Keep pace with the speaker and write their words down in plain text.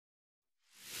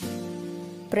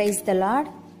Praise the lord.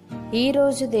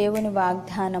 ఈరోజు దేవుని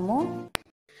వాగ్దానము,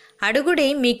 అడుగుడి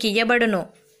మీకియ్యబడును,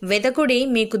 వెదకుడి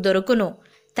మీకు దొరుకును,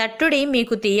 తట్టుడి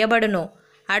మీకు తీయబడును.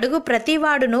 అడుగు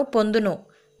ప్రతివాడును పొందును,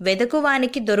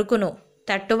 వెదకువానికి దొరుకును,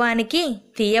 తట్టువానికి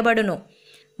తీయబడును.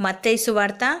 మత్తయి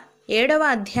సువార్త 7వ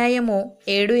అధ్యాయము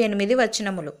 7-8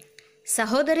 వచనములు.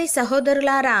 సహోదరి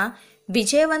సహోదరులారా,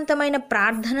 విజయవంతమైన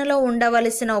ప్రార్థనలో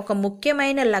ఉండవలసిన ఒక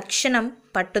ముఖ్యమైన లక్షణం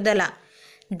పట్టుదల.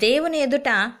 దేవుని ఎదుట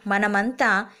మనమంతా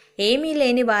ఏమీ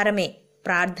లేని వారమే.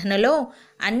 ప్రార్థనలో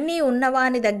అన్నీ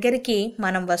ఉన్నవాని దగ్గరికి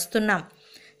మనం వస్తున్నాం.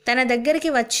 తన దగ్గరికి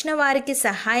వచ్చిన వారికి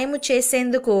సహాయము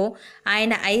చేసేందుకు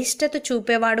ఆయన అయిష్టత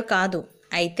చూపేవాడు కాదు.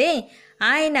 అయితే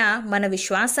ఆయన మన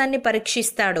విశ్వాసాన్ని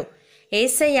పరీక్షిస్తాడు.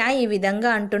 యేసయ్య ఈ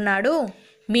విధంగా అంటున్నాడు,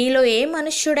 మీలో ఏ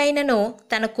మనుష్యుడైనను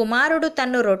తన కుమారుడు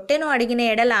తన్ను రొట్టెను అడిగిన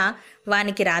ఎడల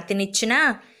వానికి రాతినిచ్చునా,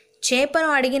 చేపను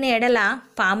అడిగిన ఎడల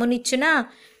పామునిచ్చునా?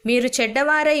 మీరు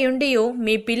చెడ్డవారై ఉండియు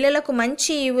మీ పిల్లలకు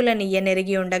మంచి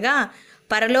ఈవులనియ్యనెరిగి ఉండగా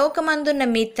పరలోకమందున్న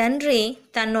మీ తండ్రి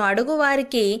తన్ను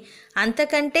అడుగువారికి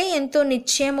అంతకంటే ఎంతో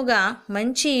నిశ్చయముగా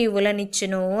మంచి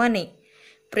ఈవులనిచ్చును అని.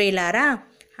 ప్రియులారా,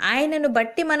 ఆయనను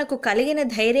బట్టి మనకు కలిగిన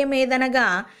ధైర్యమేదనగా,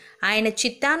 ఆయన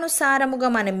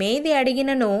చిత్తానుసారముగా మనమేది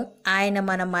అడిగినను ఆయన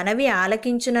మన మనవి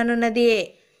ఆలకించుననున్నదే.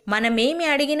 మనమేమి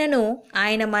అడిగినను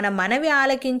ఆయన మన మనవి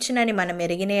ఆలకించునని మనం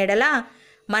ఎరిగిన ఎడల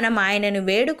మనం ఆయనను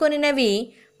వేడుకొనినవి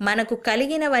మనకు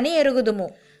కలిగినవని ఎరుగుదుము.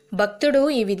 భక్తుడు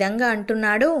ఈ విధంగా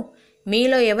అంటున్నాడు,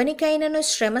 మీలో ఎవనికైనను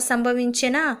శ్రమ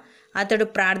సంభవించినా అతడు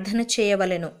ప్రార్థన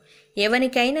చేయవలెను,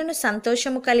 ఎవనికైనను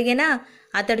సంతోషము కలిగినా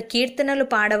అతడు కీర్తనలు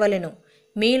పాడవలెను.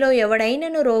 మీలో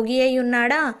ఎవడైనను రోగి అయి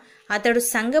ఉన్నాడా అతడు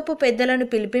సంఘపు పెద్దలను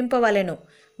పిలిపింపవలెను,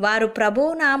 వారు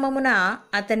ప్రభువు నామమున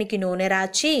అతనికి నూనె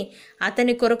రాచి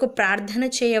అతని కొరకు ప్రార్థన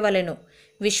చేయవలెను.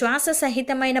 విశ్వాస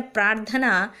సహితమైన ప్రార్థన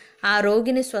ఆ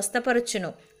రోగిని స్వస్థపరచును,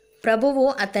 ప్రభువు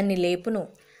అతన్ని లేపును.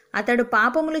 అతడు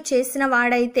పాపములు చేసిన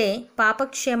వాడైతే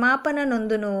పాపక్షమాపణ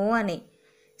నొందును అని.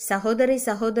 సహోదరి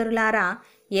సహోదరులారా,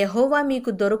 యెహోవా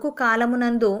మీకు దొరుకు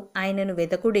కాలమునందు ఆయనను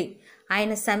వెదకుడి,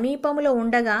 ఆయన సమీపములో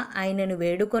ఉండగా ఆయనను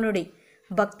వేడుకొనుడి.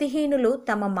 భక్తిహీనులు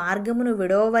తమ మార్గమును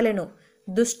విడవవలెను,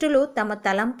 దుష్టులు తమ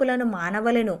తలంపులను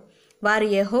మానవలెను. వారు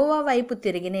యెహోవా వైపు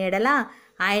తిరిగిన ఎడల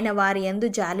ఆయన వారి యందు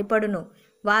జాలిపడును,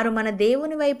 వారు మన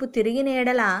దేవుని వైపు తిరిగిన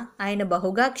ఎడల ఆయన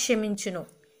బహుగా క్షమించును.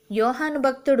 యోహాను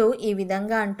భక్తుడు ఈ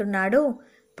విధంగా అంటున్నాడు,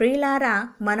 ప్రియులారా,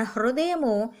 మన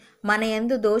హృదయము మన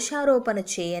యందు దోషారోపణ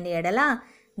చేయని ఎడల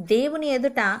దేవుని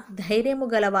ఎదుట ధైర్యము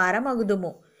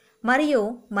గలవారమగుదుము. మరియు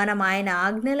మనం ఆయన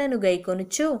ఆజ్ఞలను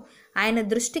గైకొనుచు ఆయన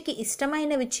దృష్టికి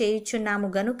ఇష్టమైనవి చేయుచున్నాము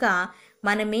గనుక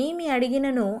మనమేమి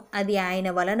అడిగినను అది ఆయన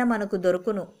వలన మనకు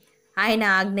దొరుకును. ఆయన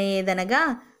ఆజ్ఞ ఏదనగా,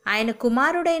 ఆయన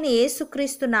కుమారుడైన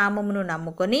యేసుక్రీస్తు నామమును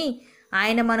నమ్ముకొని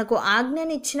ఆయన మనకు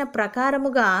ఆజ్ఞనిచ్చిన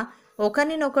ప్రకారముగా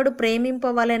ఒకరినొకడు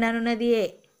ప్రేమింపవలెనన్నదియే.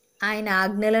 ఆయన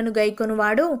ఆజ్ఞలను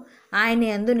గైకొనువాడు ఆయన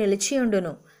యందు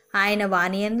నిలిచియుండును, ఆయన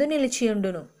వాని యందు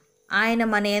నిలిచియుండును. ఆయన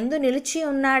మన యందు నిలిచి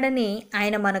ఉన్నాడని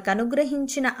ఆయన మనకు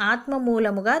అనుగ్రహించిన ఆత్మ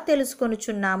మూలముగా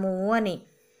తెలుసుకొనుచున్నాము అని.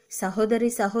 సహోదరి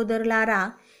సహోదరులారా,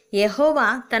 యెహోవా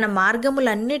తన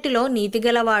మార్గములన్నిటిలో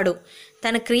నీతిగలవాడు,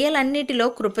 తన క్రియలన్నిటిలో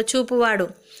కృపచూపువాడు.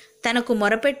 తనకు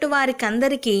మొరపెట్టు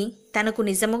వారికందరికీ, తనకు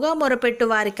నిజముగా మొరపెట్టు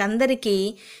వారికందరికీ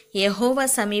యెహోవా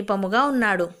సమీపముగా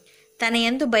ఉన్నాడు. తన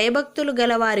యందు భయభక్తులు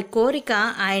గల వారి కోరిక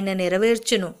ఆయన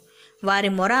నెరవేర్చును,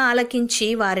 వారి మొర ఆలకించి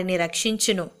వారిని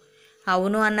రక్షించును.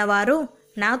 అవును అన్నవారు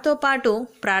నాతో పాటు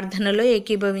ప్రార్థనలో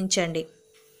ఏకీభవించండి.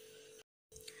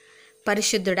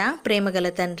 పరిశుద్ధుడా, ప్రేమగల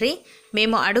తండ్రి,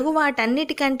 మేము అడుగు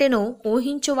వాటన్నిటికంటేనూ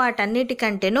ఊహించు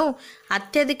వాటన్నిటికంటేనూ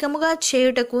అత్యధికముగా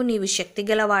చేయుటకు నీవు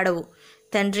శక్తిగలవాడవు.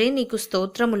 తండ్రి, నీకు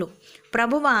స్తోత్రములు.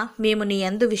 ప్రభువా, మేము నీ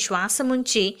యందు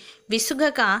విశ్వాసముంచి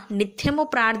విసుగక నిత్యము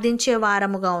ప్రార్థించే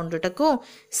వారముగా ఉండుటకు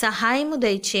సహాయము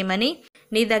దయచేయమని,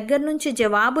 నీ దగ్గర నుంచి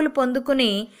జవాబులు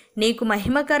పొందుకుని నీకు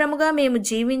మహిమకరముగా మేము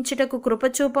జీవించుటకు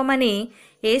కృపచూపమని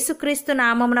యేసుక్రీస్తు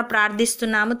నామమున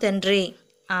ప్రార్థిస్తున్నాము తండ్రి.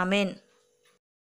 ఆమెన్.